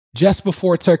Just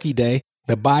before Turkey Day,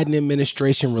 the Biden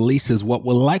administration releases what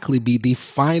will likely be the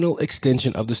final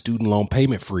extension of the student loan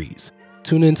payment freeze.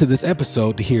 Tune into this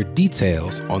episode to hear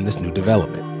details on this new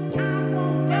development.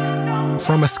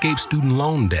 From Escape Student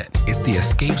Loan Debt, it's the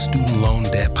Escape Student Loan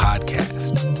Debt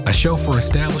Podcast, a show for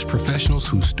established professionals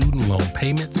whose student loan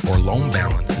payments or loan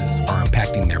balances are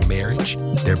impacting their marriage,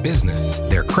 their business,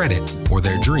 their credit, or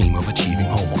their dream of achieving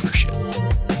homeownership.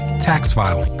 Tax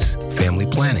filings, family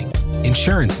planning,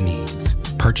 insurance needs,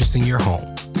 purchasing your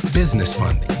home, business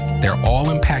funding, they're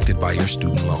all impacted by your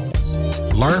student loans.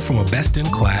 Learn from a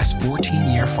best-in-class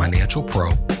 14-year financial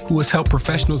pro who has helped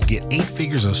professionals get 8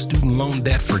 figures of student loan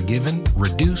debt forgiven,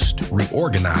 reduced,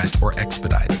 reorganized, or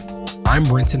expedited. I'm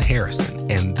Brenton Harrison,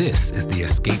 and this is the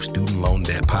Escape Student Loan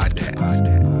Debt Podcast.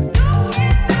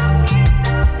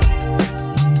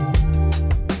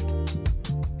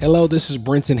 Hello, this is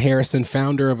Brenton Harrison,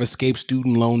 founder of Escape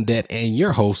Student Loan Debt and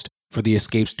your host for the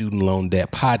Escape Student Loan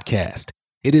Debt Podcast.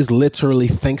 It is literally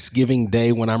Thanksgiving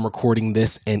Day when I'm recording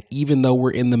this, and even though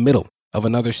we're in the middle of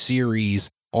another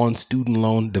series on student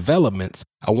loan developments,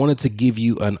 I wanted to give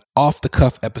you an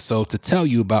off-the-cuff episode to tell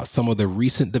you about some of the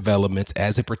recent developments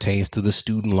as it pertains to the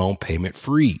student loan payment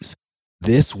freeze.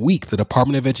 This week, the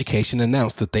Department of Education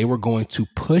announced that they were going to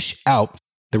push out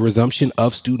the resumption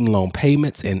of student loan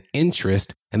payments and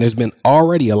interest, and there's been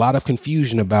already a lot of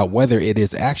confusion about whether it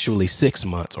is actually 6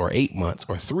 months or 8 months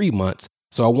or 3 months.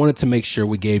 So I wanted to make sure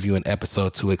we gave you an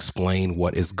episode to explain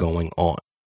what is going on.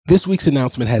 This week's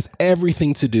announcement has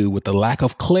everything to do with the lack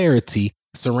of clarity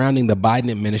surrounding the Biden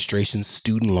administration's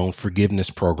student loan forgiveness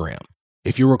program.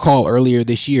 If you recall, earlier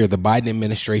this year, the Biden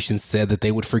administration said that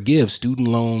they would forgive student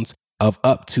loans of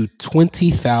up to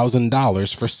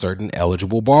 $20,000 for certain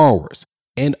eligible borrowers.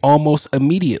 And almost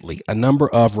immediately, a number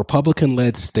of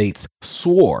Republican-led states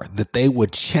swore that they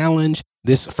would challenge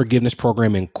this forgiveness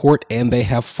program in court, and they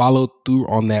have followed through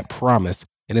on that promise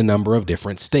in a number of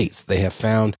different states. They have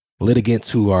found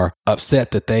litigants who are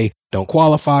upset that they don't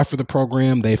qualify for the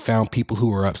program. They found people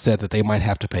who are upset that they might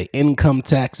have to pay income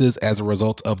taxes as a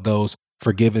result of those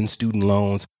forgiven student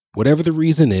loans. Whatever the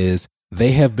reason is,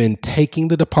 they have been taking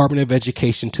the Department of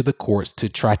Education to the courts to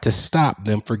try to stop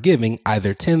them forgiving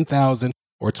either $10,000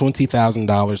 or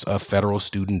 $20,000 of federal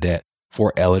student debt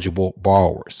for eligible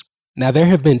borrowers. Now, there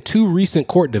have been 2 recent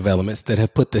court developments that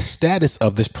have put the status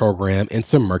of this program in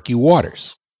some murky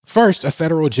waters. First, a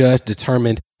federal judge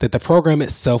determined that the program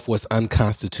itself was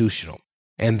unconstitutional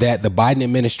and that the Biden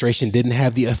administration didn't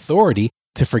have the authority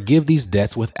to forgive these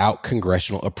debts without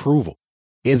congressional approval.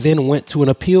 It then went to an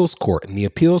appeals court, and the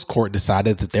appeals court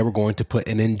decided that they were going to put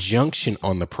an injunction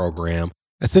on the program,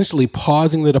 essentially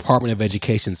pausing the Department of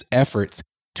Education's efforts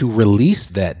to release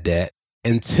that debt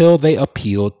until they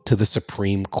appealed to the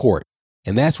Supreme Court.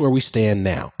 And that's where we stand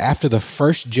now. After the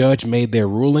first judge made their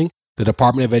ruling, the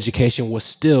Department of Education was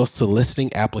still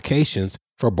soliciting applications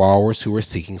for borrowers who were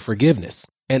seeking forgiveness.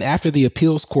 And after the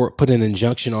appeals court put an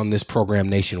injunction on this program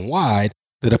nationwide,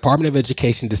 the Department of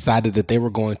Education decided that they were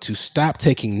going to stop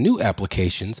taking new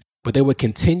applications, but they would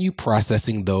continue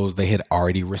processing those they had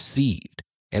already received.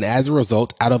 And as a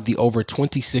result, out of the over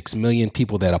 26 million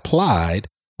people that applied,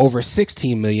 over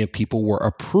 16 million people were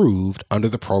approved under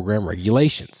the program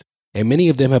regulations. And many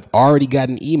of them have already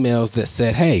gotten emails that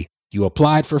said, hey, you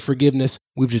applied for forgiveness.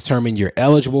 We've determined you're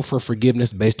eligible for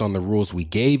forgiveness based on the rules we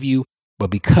gave you.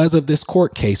 But because of this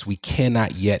court case, we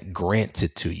cannot yet grant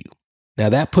it to you. Now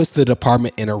that puts the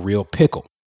department in a real pickle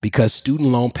because student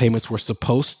loan payments were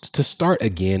supposed to start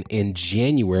again in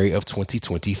January of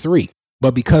 2023.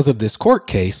 But because of this court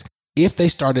case, if they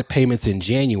started payments in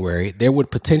January, there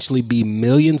would potentially be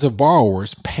millions of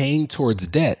borrowers paying towards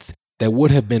debts that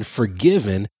would have been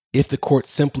forgiven if the court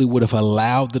simply would have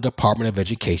allowed the Department of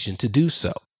Education to do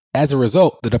so. As a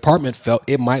result, the department felt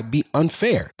it might be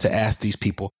unfair to ask these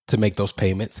people to make those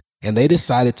payments, and they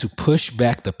decided to push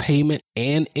back the payment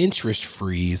and interest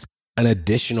freeze an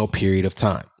additional period of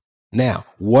time. Now,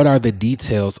 what are the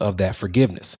details of that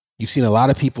forgiveness? You've seen a lot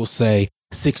of people say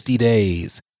 60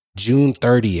 days, June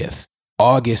 30th,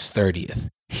 August 30th.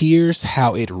 Here's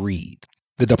how it reads.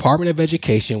 The Department of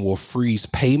Education will freeze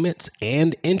payments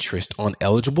and interest on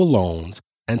eligible loans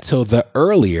until the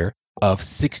earlier of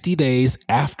 60 days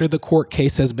after the court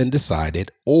case has been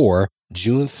decided or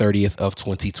June 30th of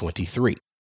 2023.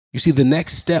 You see, the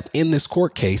next step in this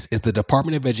court case is the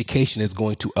Department of Education is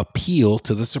going to appeal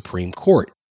to the Supreme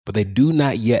Court, but they do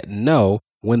not yet know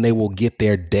when they will get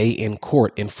their day in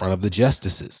court in front of the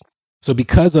justices. So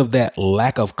because of that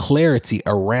lack of clarity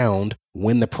around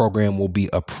when the program will be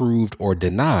approved or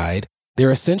denied,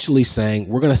 they're essentially saying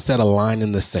we're going to set a line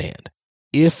in the sand.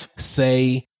 If,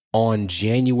 say, on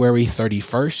January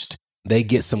 31st, they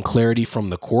get some clarity from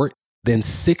the court, then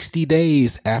 60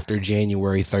 days after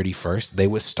January 31st, they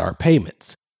would start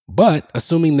payments. But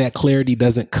assuming that clarity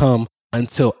doesn't come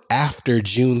until after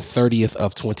June 30th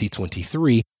of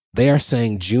 2023, they are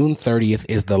saying June 30th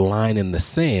is the line in the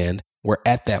sand where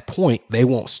at that point they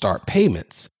won't start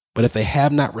payments. But if they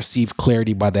have not received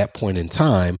clarity by that point in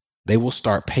time, they will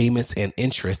start payments and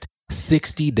interest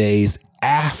 60 days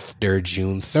after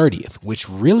June 30th, which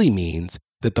really means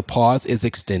that the pause is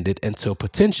extended until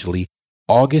potentially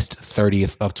August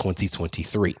 30th of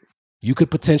 2023. You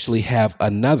could potentially have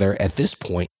another, at this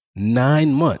point,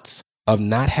 9 months of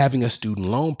not having a student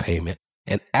loan payment.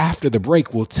 And after the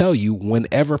break, we'll tell you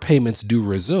whenever payments do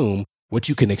resume, what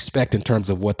you can expect in terms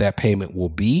of what that payment will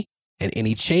be and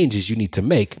any changes you need to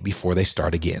make before they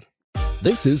start again.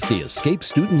 This is the Escape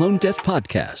Student Loan Debt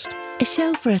Podcast, a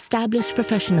show for established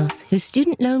professionals whose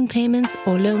student loan payments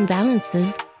or loan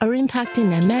balances are impacting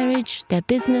their marriage, their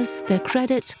business, their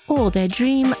credit, or their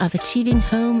dream of achieving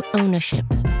home ownership.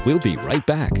 We'll be right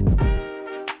back.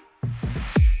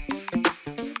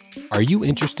 Are you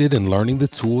interested in learning the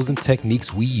tools and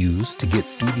techniques we use to get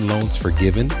student loans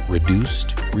forgiven,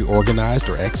 reduced, reorganized,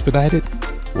 or expedited?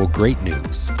 Well, great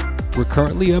news. We're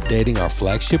currently updating our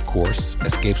flagship course,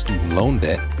 Escape Student Loan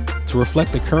Debt, to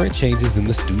reflect the current changes in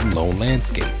the student loan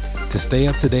landscape. To stay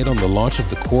up to date on the launch of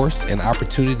the course and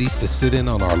opportunities to sit in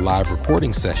on our live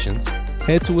recording sessions,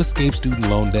 head to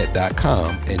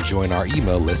escapestudentloandebt.com and join our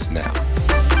email list now.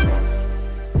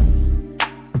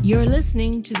 You're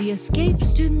listening to the Escape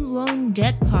Student Loan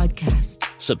Debt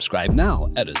Podcast. Subscribe now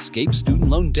at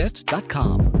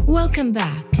escapestudentloandebt.com. Welcome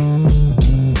back.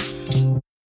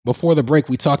 Before the break,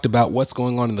 we talked about what's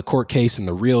going on in the court case and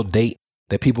the real date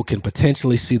that people can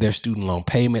potentially see their student loan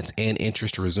payments and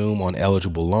interest resume on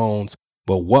eligible loans.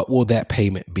 But what will that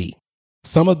payment be?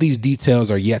 Some of these details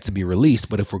are yet to be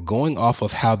released, but if we're going off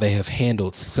of how they have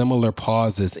handled similar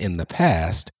pauses in the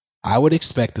past, I would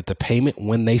expect that the payment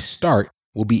when they start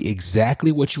will be exactly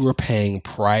what you were paying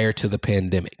prior to the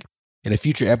pandemic. In a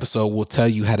future episode, we'll tell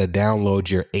you how to download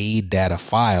your aid data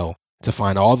file to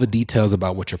find all the details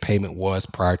about what your payment was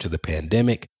prior to the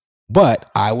pandemic.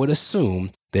 But I would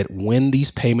assume that when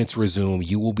these payments resume,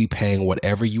 you will be paying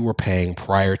whatever you were paying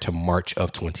prior to March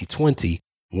of 2020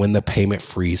 when the payment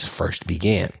freeze first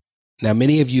began. Now,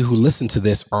 many of you who listen to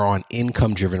this are on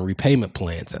income-driven repayment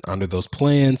plans, and under those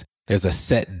plans, there's a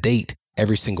set date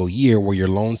every single year where your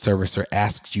loan servicer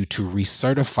asks you to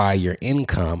recertify your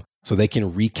income so they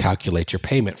can recalculate your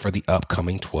payment for the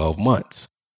upcoming 12 months.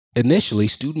 Initially,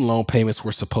 student loan payments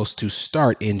were supposed to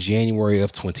start in January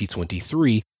of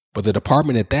 2023, but the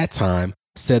department at that time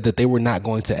said that they were not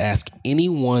going to ask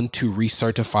anyone to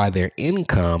recertify their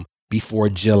income before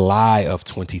July of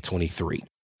 2023.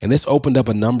 And this opened up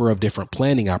a number of different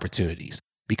planning opportunities.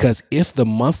 Because if the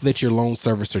month that your loan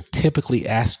servicer typically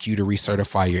asked you to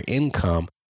recertify your income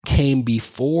came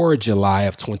before July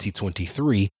of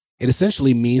 2023, it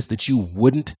essentially means that you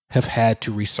wouldn't have had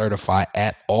to recertify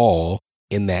at all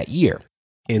in that year.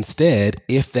 Instead,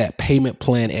 if that payment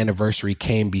plan anniversary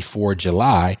came before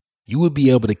July, you would be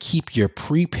able to keep your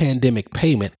pre-pandemic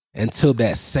payment until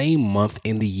that same month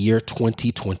in the year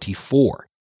 2024.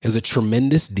 It's a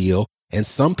tremendous deal. And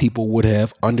some people would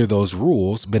have, under those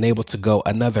rules, been able to go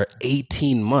another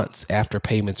 18 months after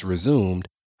payments resumed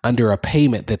under a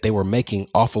payment that they were making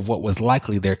off of what was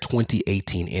likely their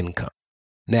 2018 income.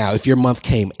 Now, if your month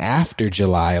came after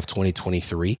July of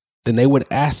 2023, then they would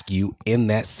ask you in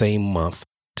that same month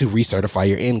to recertify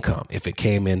your income. If it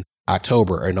came in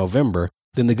October or November,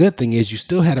 then the good thing is you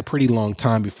still had a pretty long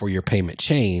time before your payment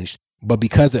changed. But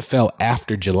because it fell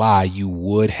after July, you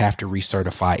would have to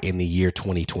recertify in the year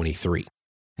 2023.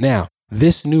 Now,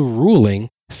 this new ruling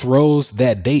throws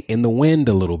that date in the wind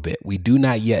a little bit. We do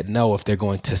not yet know if they're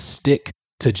going to stick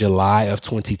to July of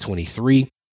 2023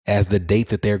 as the date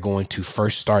that they're going to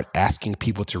first start asking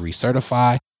people to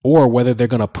recertify, or whether they're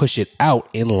going to push it out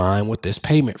in line with this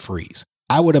payment freeze.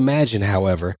 I would imagine,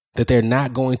 however, that they're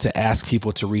not going to ask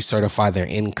people to recertify their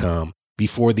income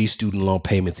before these student loan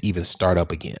payments even start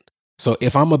up again. So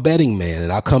if I'm a betting man,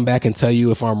 and I'll come back and tell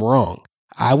you if I'm wrong,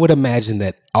 I would imagine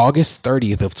that August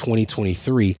 30th of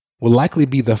 2023 will likely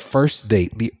be the first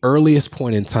date, the earliest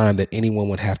point in time that anyone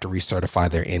would have to recertify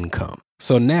their income.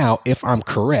 So now, if I'm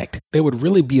correct, there would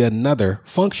really be another,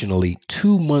 functionally,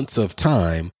 2 months of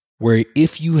time where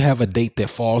if you have a date that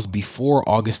falls before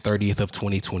August 30th of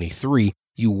 2023,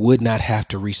 you would not have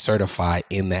to recertify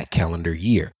in that calendar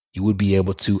year. You would be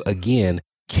able to, again,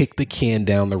 kick the can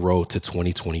down the road to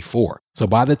 2024. So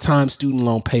by the time student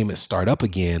loan payments start up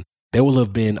again, there will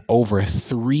have been over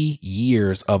 3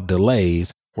 years of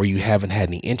delays where you haven't had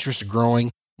any interest growing,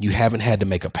 You haven't had to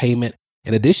make a payment.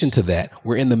 In addition to that,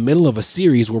 we're in the middle of a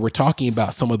series where we're talking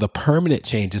about some of the permanent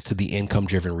changes to the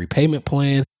income-driven repayment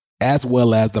plan, as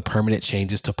well as the permanent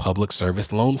changes to public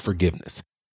service loan forgiveness.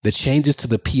 The changes to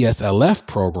the PSLF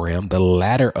program, the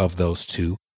latter of those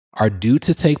two, are due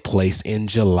to take place in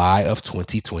July of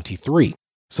 2023.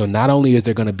 So not only is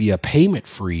there going to be a payment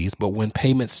freeze, but when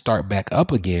payments start back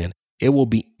up again, it will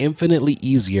be infinitely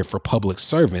easier for public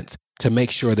servants to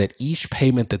make sure that each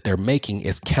payment that they're making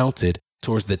is counted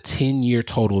towards the 10-year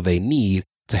total they need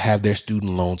to have their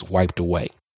student loans wiped away.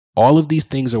 All of these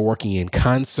things are working in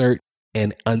concert,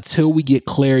 and until we get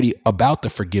clarity about the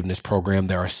forgiveness program,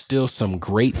 there are still some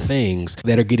great things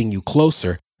that are getting you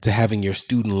closer to having your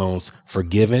student loans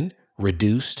forgiven,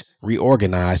 reduced,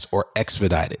 reorganized, or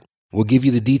expedited. We'll give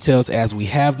you the details as we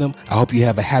have them. I hope you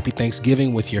have a happy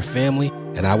Thanksgiving with your family,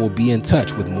 and I will be in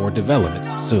touch with more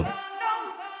developments soon.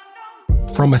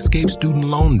 From Escape Student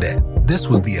Loan Debt, this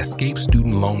was the Escape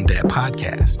Student Loan Debt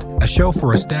Podcast, a show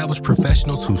for established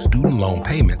professionals whose student loan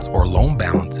payments or loan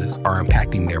balances are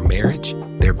impacting their marriage,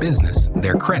 their business,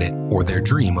 their credit, or their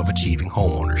dream of achieving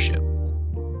homeownership.